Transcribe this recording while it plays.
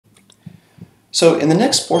So in the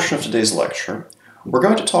next portion of today's lecture, we're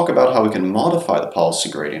going to talk about how we can modify the policy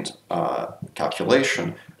gradient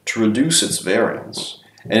calculation to reduce its variance,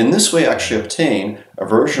 and in this way actually obtain a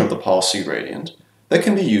version of the policy gradient that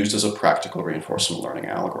can be used as a practical reinforcement learning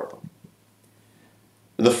algorithm.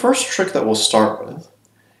 The first trick that we'll start with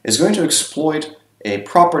is going to exploit a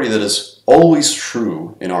property that is always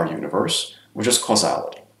true in our universe, which is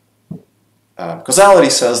causality. Causality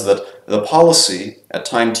says that the policy at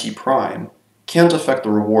time t prime can't affect the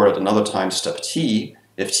reward at another time step t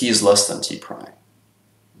if t is less than t prime.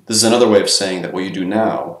 This is another way of saying that what you do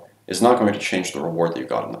now is not going to change the reward that you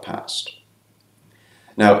got in the past.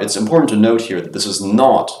 Now, it's important to note here that this is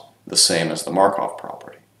not the same as the Markov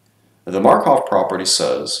property. The Markov property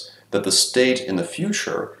says that the state in the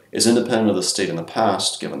future is independent of the state in the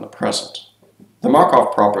past given the present. The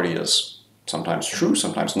Markov property is sometimes true,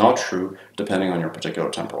 sometimes not true, depending on your particular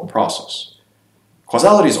temporal process.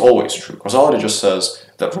 Causality is always true. Causality just says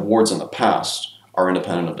that rewards in the past are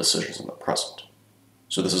independent of decisions in the present.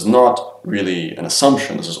 So this is not really an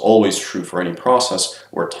assumption. This is always true for any process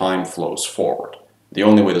where time flows forward. The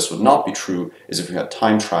only way this would not be true is if you had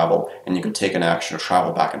time travel and you could take an action to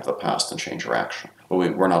travel back into the past and change your action. But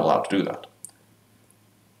we're not allowed to do that.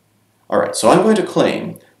 Alright, so I'm going to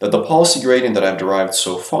claim that the policy gradient that I've derived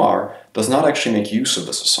so far does not actually make use of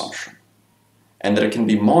this assumption, and that it can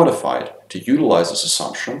be modified to utilize this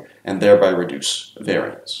assumption and thereby reduce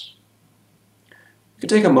variance. You could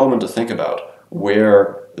take a moment to think about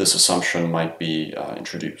where this assumption might be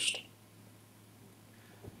introduced.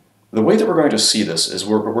 The way that we're going to see this is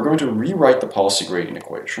we're going to rewrite the policy gradient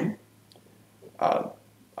equation.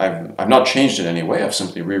 I've not changed it in any way, I've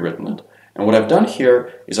simply rewritten it. And what I've done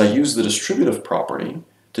here is I use the distributive property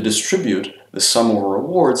to distribute the sum over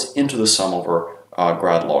rewards into the sum over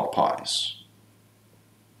grad log pi's.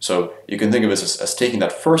 So you can think of it as taking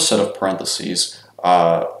that first set of parentheses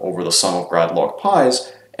over the sum of grad log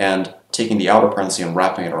pi's and taking the outer parenthesis and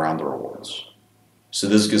wrapping it around the rewards. So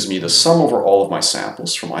this gives me the sum over all of my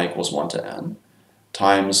samples from I equals 1 to n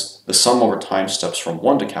times the sum over time steps from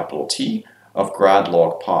 1 to capital T of grad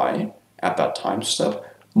log pi at that time step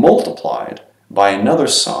multiplied by another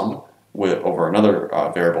sum over another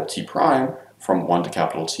variable t prime from 1 to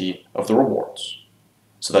capital T of the rewards.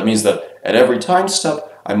 So that means that at every time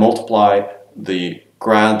step I multiply the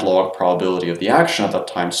grad log probability of the action at that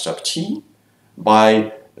time step t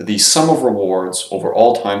by the sum of rewards over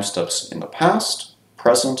all time steps in the past,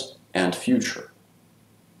 present, and future.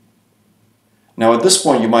 Now at this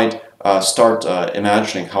point you might start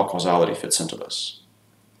imagining how causality fits into this.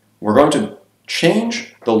 We're going to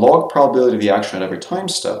change the log probability of the action at every time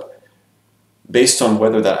step based on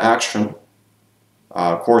whether that action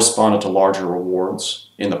corresponded to larger rewards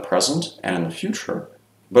in the present and in the future,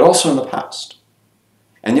 but also in the past.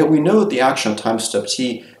 And yet we know that the action at time step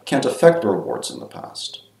t can't affect the rewards in the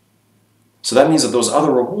past. So that means that those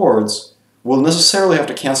other rewards will necessarily have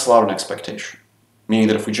to cancel out an expectation, meaning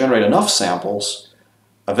that if we generate enough samples,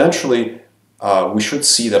 eventually we should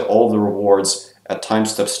see that all of the rewards at time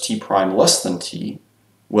steps t prime less than t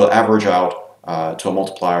will average out to a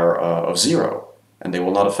multiplier of 0, and they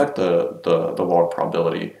will not affect the log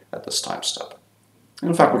probability at this time step. And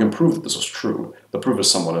in fact, we can prove that this is true. The proof is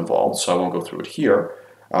somewhat involved, so I won't go through it here,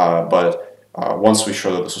 but once we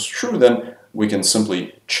show that this is true, then we can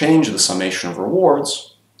simply change the summation of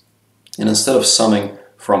rewards, and instead of summing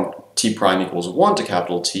from t prime equals 1 to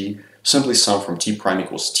capital T, simply sum from t prime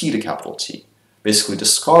equals t to capital T. Basically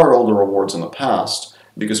discard all the rewards in the past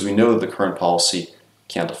because we know that the current policy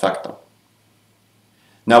can't affect them.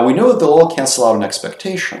 Now we know that they'll all cancel out an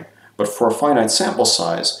expectation, but for a finite sample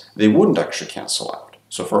size, they wouldn't actually cancel out.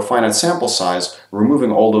 So for a finite sample size,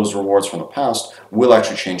 removing all those rewards from the past will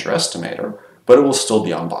actually change your estimator, but it will still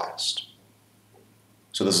be unbiased.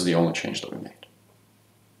 So this is the only change that we made.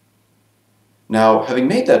 Now, having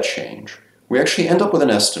made that change, we actually end up with an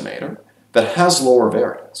estimator that has lower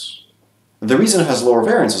variance. The reason it has lower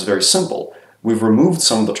variance is very simple. We've removed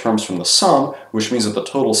some of the terms from the sum, which means that the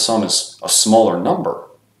total sum is a smaller number,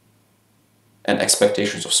 and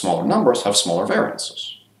expectations of smaller numbers have smaller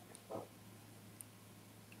variances.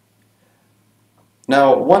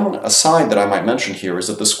 Now, one aside that I might mention here is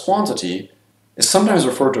that this quantity is sometimes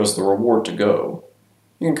referred to as the reward to go.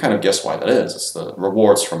 You can kind of guess why that is. It's the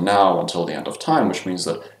rewards from now until the end of time, which means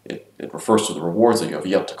that it refers to the rewards that you have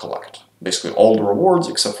yet to collect. Basically all the rewards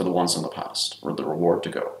except for the ones in the past, or the reward to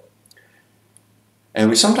go. And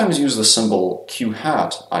we sometimes use the symbol q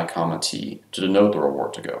hat I comma t to denote the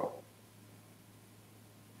reward to go.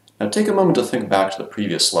 Now take a moment to think back to the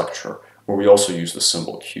previous lecture where we also used the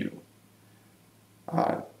symbol q.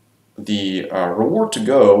 The reward to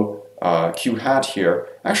go q hat here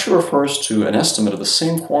actually refers to an estimate of the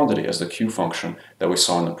same quantity as the q function that we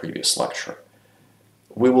saw in the previous lecture.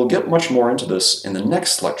 We will get much more into this in the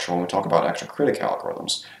next lecture when we talk about actor-critic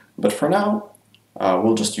algorithms, but for now,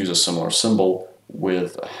 we'll just use a similar symbol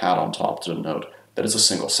with a hat on top to denote that it's a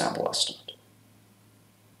single sample estimate.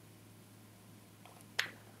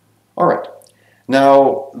 All right.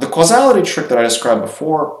 Now, the causality trick that I described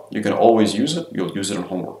before, you can always use it. You'll use it in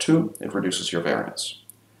homework too. It reduces your variance.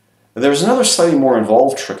 There's another slightly more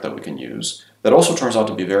involved trick that we can use that also turns out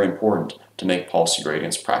to be very important to make policy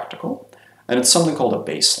gradients practical, and it's something called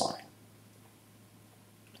a baseline.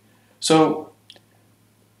 So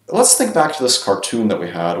let's think back to this cartoon that we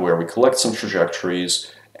had where we collect some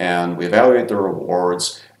trajectories and we evaluate the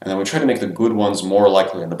rewards, and then we try to make the good ones more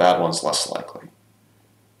likely and the bad ones less likely.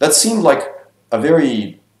 That seemed like a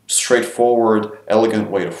very straightforward, elegant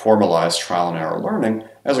way to formalize trial and error learning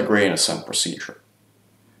as a gradient ascent procedure.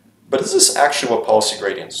 But is this actually what policy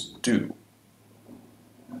gradients do?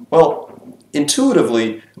 Well,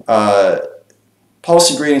 intuitively,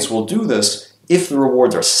 policy gradients will do this if the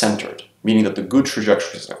rewards are centered, meaning that the good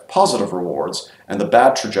trajectories have positive rewards and the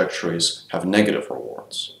bad trajectories have negative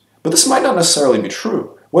rewards. But this might not necessarily be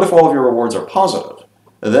true. What if all of your rewards are positive?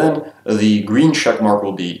 Then the green check mark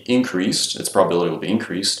will be increased, its probability will be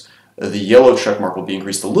increased, the yellow check mark will be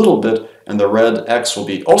increased a little bit, and the red X will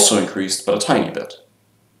be also increased, but a tiny bit.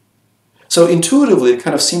 So intuitively, it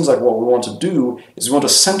kind of seems like what we want to do is we want to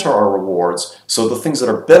center our rewards so the things that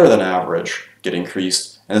are better than average get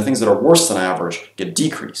increased, and the things that are worse than average get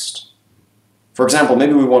decreased. For example,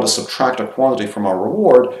 maybe we want to subtract a quantity from our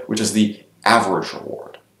reward, which is the average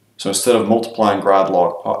reward. So instead of multiplying grad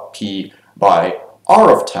log p by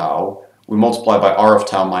r of tau, we multiply by r of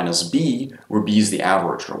tau minus b, where b is the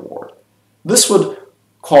average reward. This would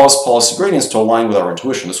cause policy gradients to align with our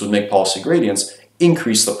intuition. This would make policy gradients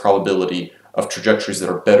increase the probability of trajectories that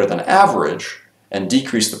are better than average and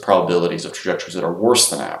decrease the probabilities of trajectories that are worse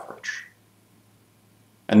than average.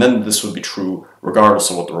 And then this would be true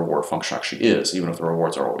regardless of what the reward function actually is, even if the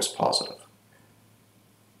rewards are always positive.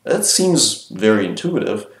 That seems very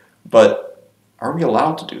intuitive, but are we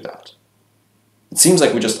allowed to do that? It seems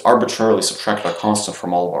like we just arbitrarily subtracted a constant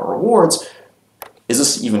from all of our rewards. Is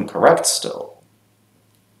this even correct still?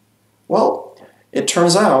 Well, it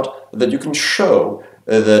turns out that you can show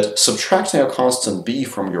that subtracting a constant b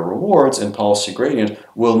from your rewards in policy gradient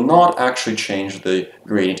will not actually change the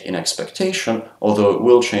gradient in expectation, although it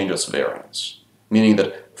will change its variance. Meaning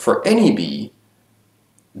that for any b,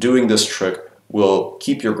 doing this trick will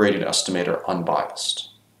keep your gradient estimator unbiased.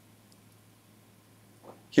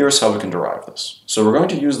 Here's how we can derive this. So we're going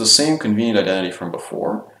to use the same convenient identity from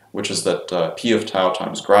before, which is that p of tau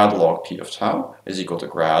times grad log p of tau is equal to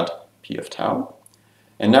grad p of tau.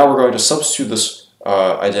 And now we're going to substitute this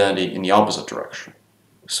identity in the opposite direction.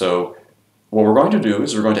 So what we're going to do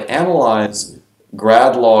is we're going to analyze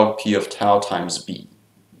grad log p of tau times b.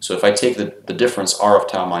 So if I take the difference r of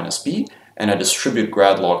tau minus b and I distribute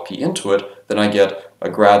grad log p into it, then I get a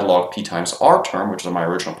grad log p times r term, which is my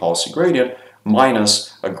original policy gradient,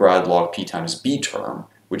 minus a grad log p times b term,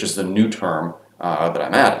 which is the new term that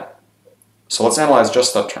I'm adding. So let's analyze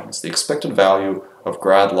just that term. It's the expected value of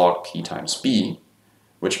grad log p times b,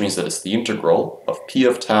 which means that it's the integral of p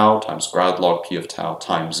of tau times grad log p of tau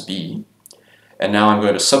times b. And now I'm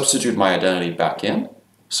going to substitute my identity back in.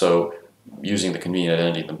 So using the convenient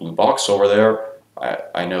identity in the blue box over there,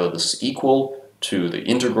 I know that this is equal to the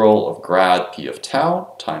integral of grad p of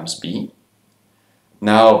tau times b.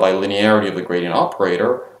 Now, by linearity of the gradient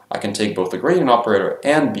operator, I can take both the gradient operator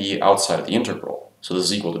and b outside of the integral. So this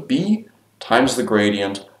is equal to b times the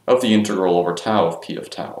gradient of the integral over tau of p of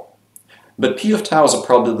tau. But p of tau is a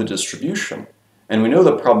probability distribution, and we know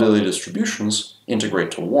that probability distributions integrate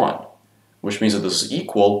to 1, which means that this is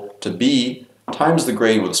equal to b times the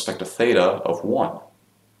gradient with respect to theta of 1.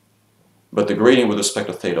 But the gradient with respect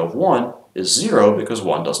to theta of 1 is 0 because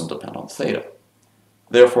 1 doesn't depend on theta.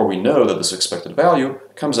 Therefore, we know that this expected value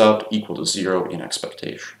comes out equal to 0 in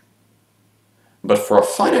expectation. But for a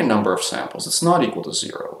finite number of samples, it's not equal to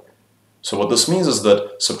 0. So what this means is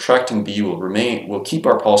that subtracting b will keep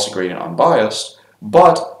our policy gradient unbiased,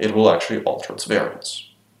 but it will actually alter its variance.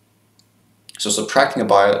 So subtracting a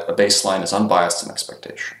baseline is unbiased in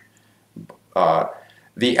expectation.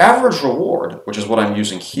 The average reward, which is what I'm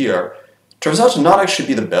using here, turns out to not actually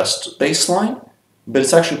be the best baseline, but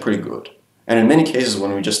it's actually pretty good. And in many cases,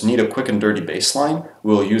 when we just need a quick and dirty baseline,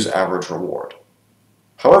 we'll use average reward.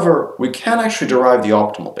 However, we can actually derive the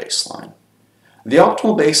optimal baseline. The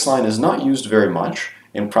optimal baseline is not used very much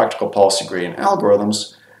in practical policy gradient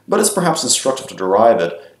algorithms, but it's perhaps instructive to derive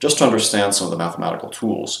it just to understand some of the mathematical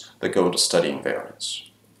tools that go into studying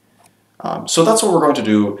variance. So that's what we're going to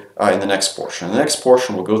do in the next portion. In the next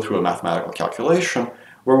portion, we'll go through a mathematical calculation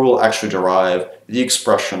where we'll actually derive the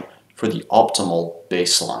expression for the optimal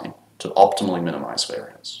baseline to optimally minimize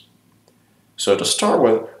variance. So to start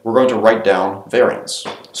with, we're going to write down variance.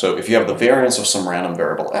 So if you have the variance of some random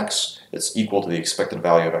variable x, it's equal to the expected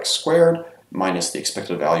value of x squared minus the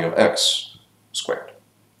expected value of x squared.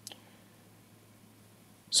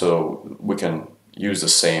 So we can use the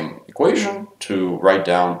same equation to write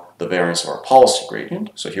down the variance of our policy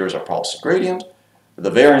gradient. So here's our policy gradient.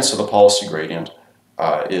 The variance of the policy gradient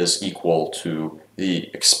is equal to the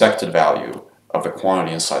expected value of the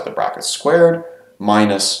quantity inside the bracket squared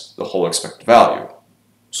minus the whole expected value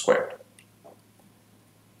squared.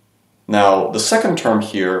 Now, the second term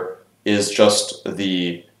here is just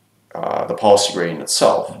the policy gradient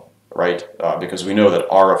itself, right? Because we know that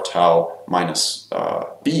r of tau minus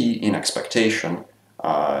b in expectation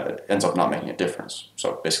ends up not making a difference.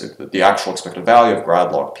 So basically, the actual expected value of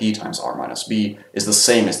grad log p times r minus b is the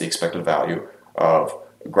same as the expected value of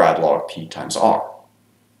grad log p times r.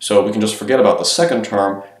 So we can just forget about the second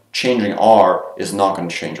term. Changing r is not going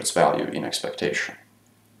to change its value in expectation.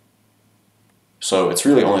 So it's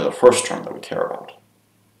really only the first term that we care about.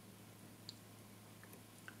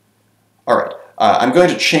 All right, I'm going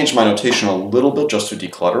to change my notation a little bit just to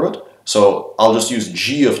declutter it. So I'll just use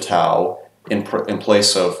g of tau in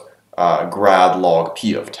place of grad log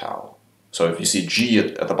p of tau. So if you see g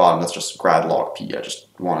at the bottom, that's just grad log p. I just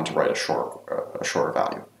wanted to write a shorter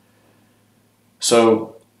value.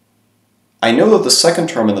 So I know that the second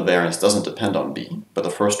term in the variance doesn't depend on b, but the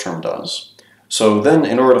first term does. So then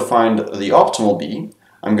in order to find the optimal b,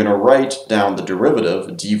 I'm going to write down the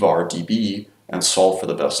derivative d var db and solve for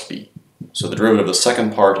the best b. So the derivative of the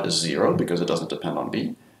second part is 0 because it doesn't depend on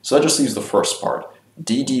b. So that just leaves the first part,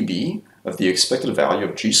 d db of the expected value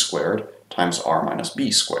of g squared times r minus b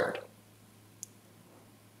squared.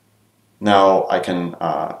 Now I can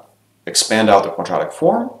expand out the quadratic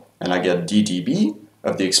form, and I get d db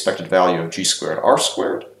of the expected value of g squared r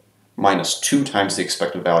squared minus 2 times the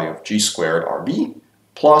expected value of g squared rb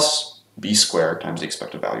plus b squared times the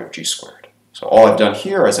expected value of g squared. So all I've done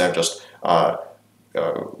here is I've just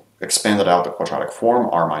expanded out the quadratic form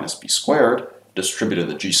r minus b squared, distributed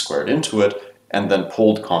the g squared into it, and then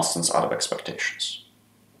pulled constants out of expectations.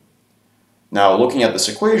 Now looking at this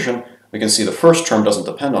equation, we can see the first term doesn't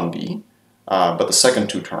depend on b, but the second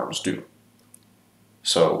two terms do.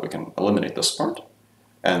 So we can eliminate this part.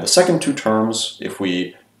 And the second two terms, if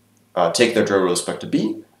we take their derivative with respect to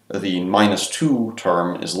b, the minus 2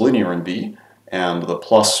 term is linear in b, and the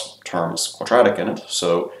plus term is quadratic in it.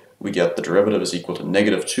 So we get the derivative is equal to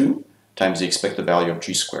negative 2 times the expected value of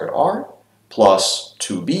g squared r plus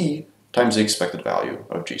 2b times the expected value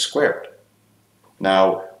of g squared.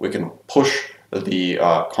 Now we can push the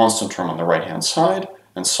constant term on the right-hand side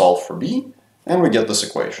and solve for b, and we get this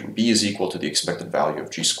equation. B is equal to the expected value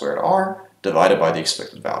of g squared r divided by the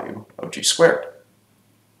expected value of g squared.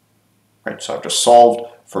 Right, so I've just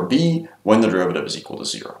solved for b when the derivative is equal to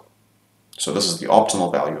 0. So this is the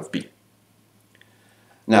optimal value of b.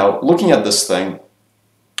 Now, looking at this thing,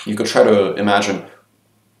 you could try to imagine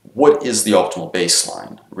what is the optimal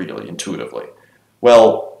baseline, really, intuitively.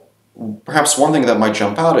 Well, perhaps one thing that might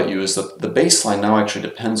jump out at you is that the baseline now actually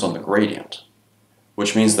depends on the gradient,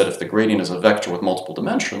 which means that if the gradient is a vector with multiple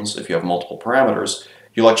dimensions, if you have multiple parameters,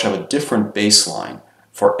 you'll actually have a different baseline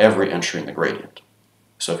for every entry in the gradient.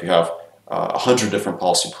 So if you have 100 different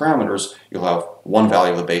policy parameters, you'll have one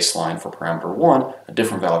value of the baseline for parameter 1, a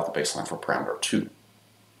different value of the baseline for parameter 2.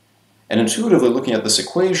 And intuitively looking at this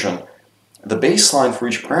equation, the baseline for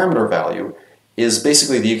each parameter value is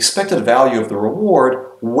basically the expected value of the reward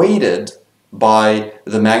weighted by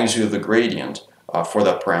the magnitude of the gradient for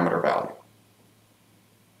that parameter value.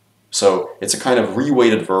 So it's a kind of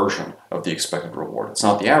reweighted version of the expected reward. It's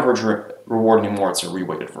not the average reward anymore, it's a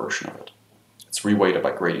reweighted version of it. It's reweighted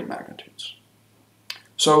by gradient magnitudes.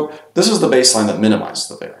 So this is the baseline that minimizes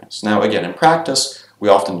the variance. Now again, in practice, we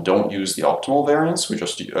often don't use the optimal variance. We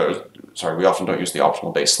often don't use the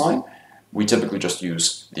optimal baseline. We typically just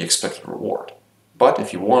use the expected reward. But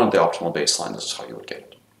if you wanted the optimal baseline, this is how you would get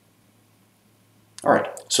it. All right,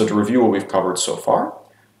 so to review what we've covered so far,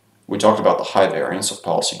 we talked about the high variance of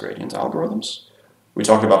policy gradient algorithms. We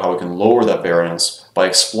talked about how we can lower that variance by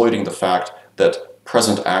exploiting the fact that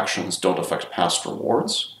present actions don't affect past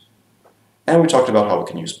rewards. And we talked about how we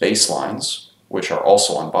can use baselines, which are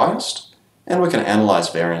also unbiased, and we can analyze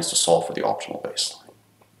variance to solve for the optimal baseline.